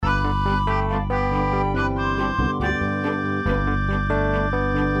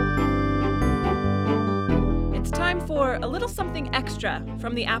for a little something extra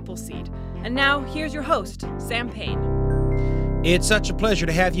from the apple seed. And now, here's your host, Sam Payne. It's such a pleasure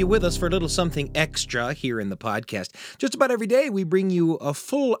to have you with us for a little something extra here in the podcast. Just about every day, we bring you a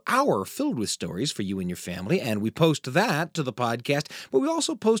full hour filled with stories for you and your family, and we post that to the podcast, but we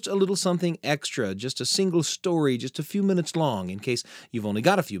also post a little something extra, just a single story, just a few minutes long, in case you've only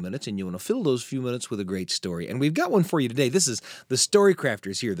got a few minutes and you want to fill those few minutes with a great story. And we've got one for you today. This is the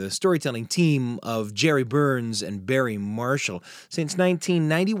Storycrafters here, the storytelling team of Jeri Burns and Barry Marshall. Since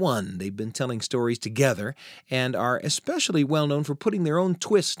 1991, they've been telling stories together and are especially well known for putting their own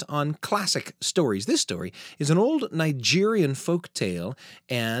twist on classic stories. This story is an old Nigerian folk tale,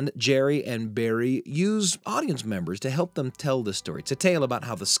 and Jeri and Barry use audience members to help them tell the story. It's a tale about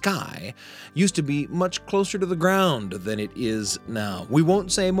how the sky used to be much closer to the ground than it is now. We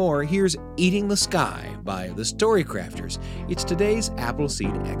won't say more. Here's Eating the Sky by the Storycrafters. It's today's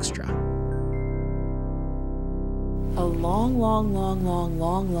Appleseed Extra. A long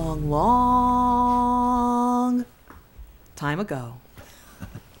time ago,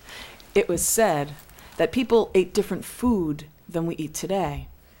 it was said that people ate different food than we eat today.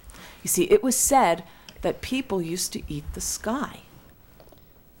 You see, it was said that people used to eat the sky.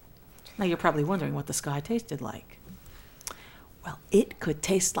 Now you're probably wondering what the sky tasted like. Well, it could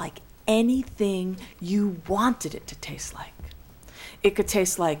taste like anything you wanted it to taste like. It could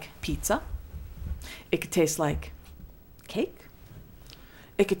taste like pizza. It could taste like cake.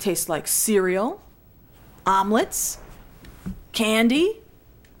 It could taste like cereal, omelets, candy,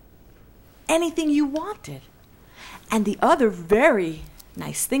 anything you wanted. And the other very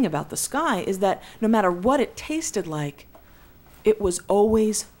nice thing about the sky is that no matter what it tasted like, it was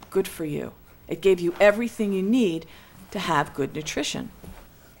always good for you. It gave you everything you need to have good nutrition.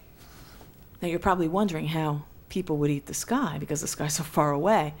 Now you're probably wondering how people would eat the sky because the sky's so far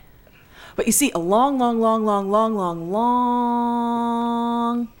away. But you see, a long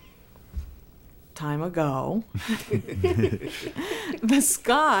time ago, the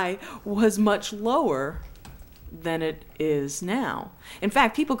sky was much lower than it is now. In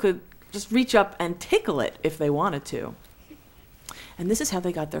fact, people could just reach up and tickle it if they wanted to. And this is how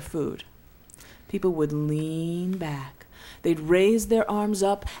they got their food. People would lean back. They'd raise their arms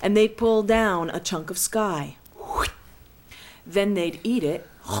up and they'd pull down a chunk of sky. Then they'd eat it.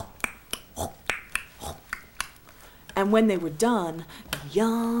 And when they were done,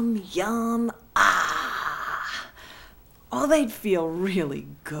 yum, yum, ah. Oh, they'd feel really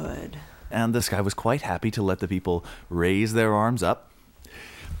good. And the sky was quite happy to let the people raise their arms up,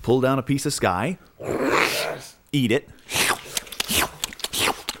 pull down a piece of sky, eat it,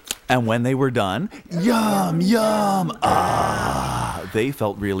 and when they were done, yum, yum, ah. They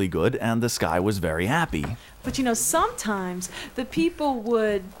felt really good, and the sky was very happy. But you know, sometimes the people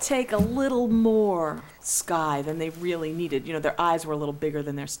would take a little more sky than they really needed. You know, their eyes were a little bigger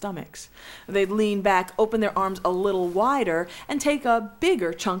than their stomachs. They'd lean back, open their arms a little wider, and take a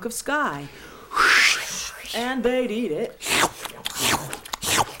bigger chunk of sky. And they'd eat it.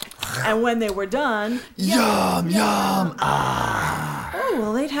 And when they were done, yum, yum, ah. Oh,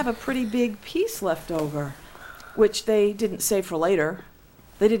 well, they'd have a pretty big piece left over, which they didn't save for later.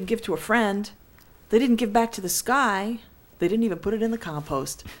 They didn't give to a friend. They didn't give back to the sky. They didn't even put it in the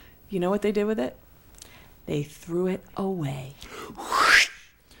compost. You know what they did with it? They threw it away.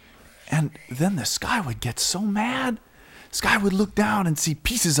 And then the sky would get so mad. Sky would look down and see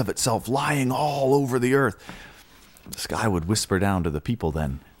pieces of itself lying all over the earth. The sky would whisper down to the people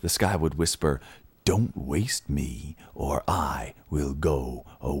then. The sky would whisper, "Don't waste me, or I will go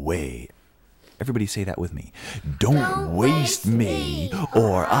away." Everybody say that with me. Don't waste me,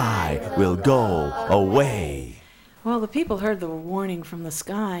 or I will go away. Well, the people heard the warning from the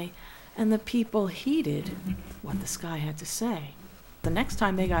sky, and the people heeded what the sky had to say. The next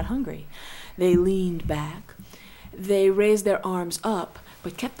time they got hungry, they leaned back. They raised their arms up,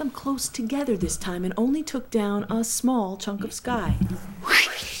 but kept them close together this time and only took down a small chunk of sky.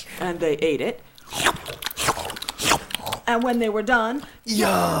 And they ate it. And when they were done,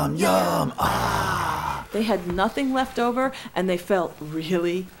 yum, yum, ah. They had nothing left over, and they felt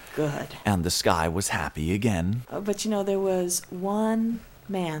really good. And the sky was happy again. But you know, there was one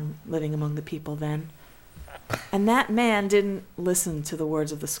man living among the people then. And that man didn't listen to the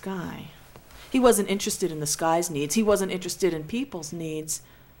words of the sky. He wasn't interested in the sky's needs. He wasn't interested in people's needs.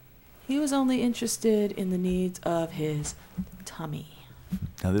 He was only interested in the needs of his tummy.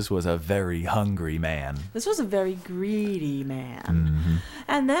 Now, this was a very hungry man. This was a very greedy man. Mm-hmm.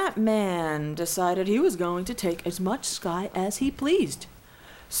 And that man decided he was going to take as much sky as he pleased.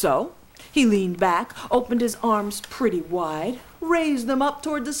 So he leaned back, opened his arms pretty wide, raised them up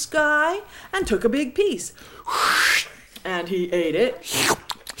toward the sky, and took a big piece. And he ate it.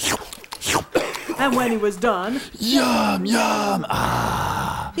 And when he was done, Yum, yum,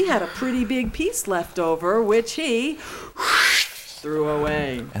 he had a pretty big piece left over, which he threw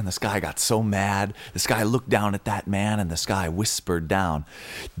away. And the sky got so mad. The sky looked down at that man, and the sky whispered down,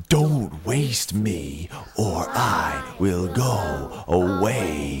 "Don't waste me, or I will go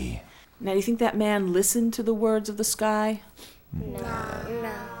away." Now, do you think that man listened to the words of the sky? No.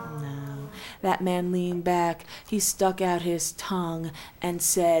 That man leaned back, he stuck out his tongue and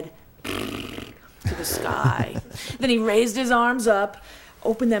said to the sky. Then he raised his arms up,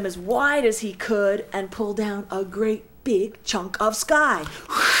 opened them as wide as he could, and pulled down a great big chunk of sky.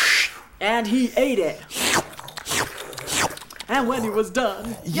 And he ate it. And when he was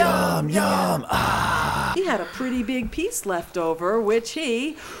done, Yum, yum, he had a pretty big piece left over, which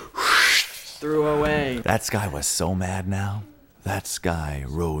he threw away. That sky was so mad now. That sky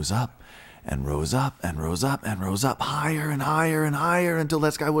rose up and rose up and rose up and rose up higher and higher and higher until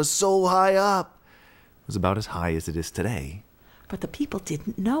that sky was so high up. It was about as high as it is today. But the people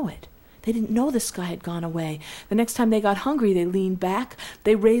didn't know it. They didn't know the sky had gone away. The next time they got hungry, they leaned back,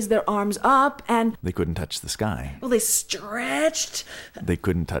 they raised their arms up, and They couldn't touch the sky. well, they stretched. They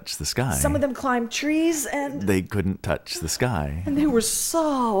couldn't touch the sky. Some of them climbed trees, and They couldn't touch the sky. they were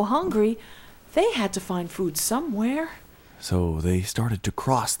so hungry, they had to find food somewhere. So they started to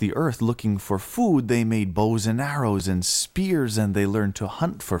cross the earth looking for food. They made bows and arrows and spears, and they learned to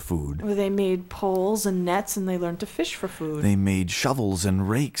hunt for food. They made poles and nets, and they learned to fish for food. They made shovels and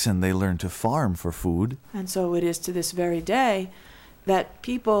rakes, and they learned to farm for food. And so it is to this very day that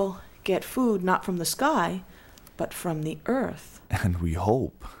people get food not from the sky, but from the earth. And we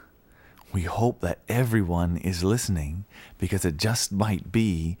hope that everyone is listening, because it just might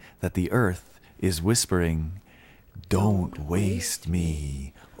be that the earth is whispering, "Don't waste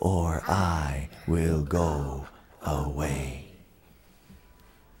me, or I will go away."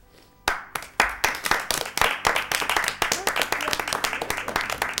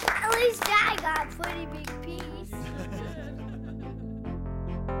 At least I got a pretty big piece.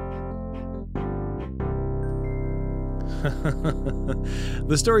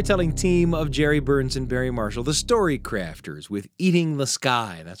 The storytelling team of Jeri Burns and Barry Marshall, the Storycrafters, with Eating the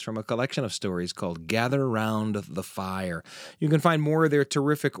Sky. That's from a collection of stories called Gather Round the Fire. You can find more of their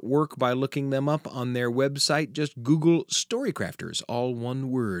terrific work by looking them up on their website. Just Google Storycrafters, all one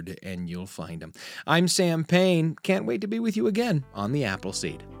word, and you'll find them. I'm Sam Payne. Can't wait to be with you again on the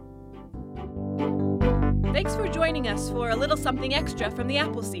Appleseed. Thanks for joining us for a little something extra from the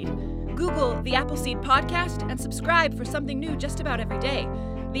Appleseed. Google the Appleseed podcast and subscribe for something new just about every day.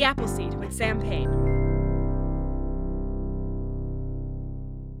 The Appleseed with Sam Payne.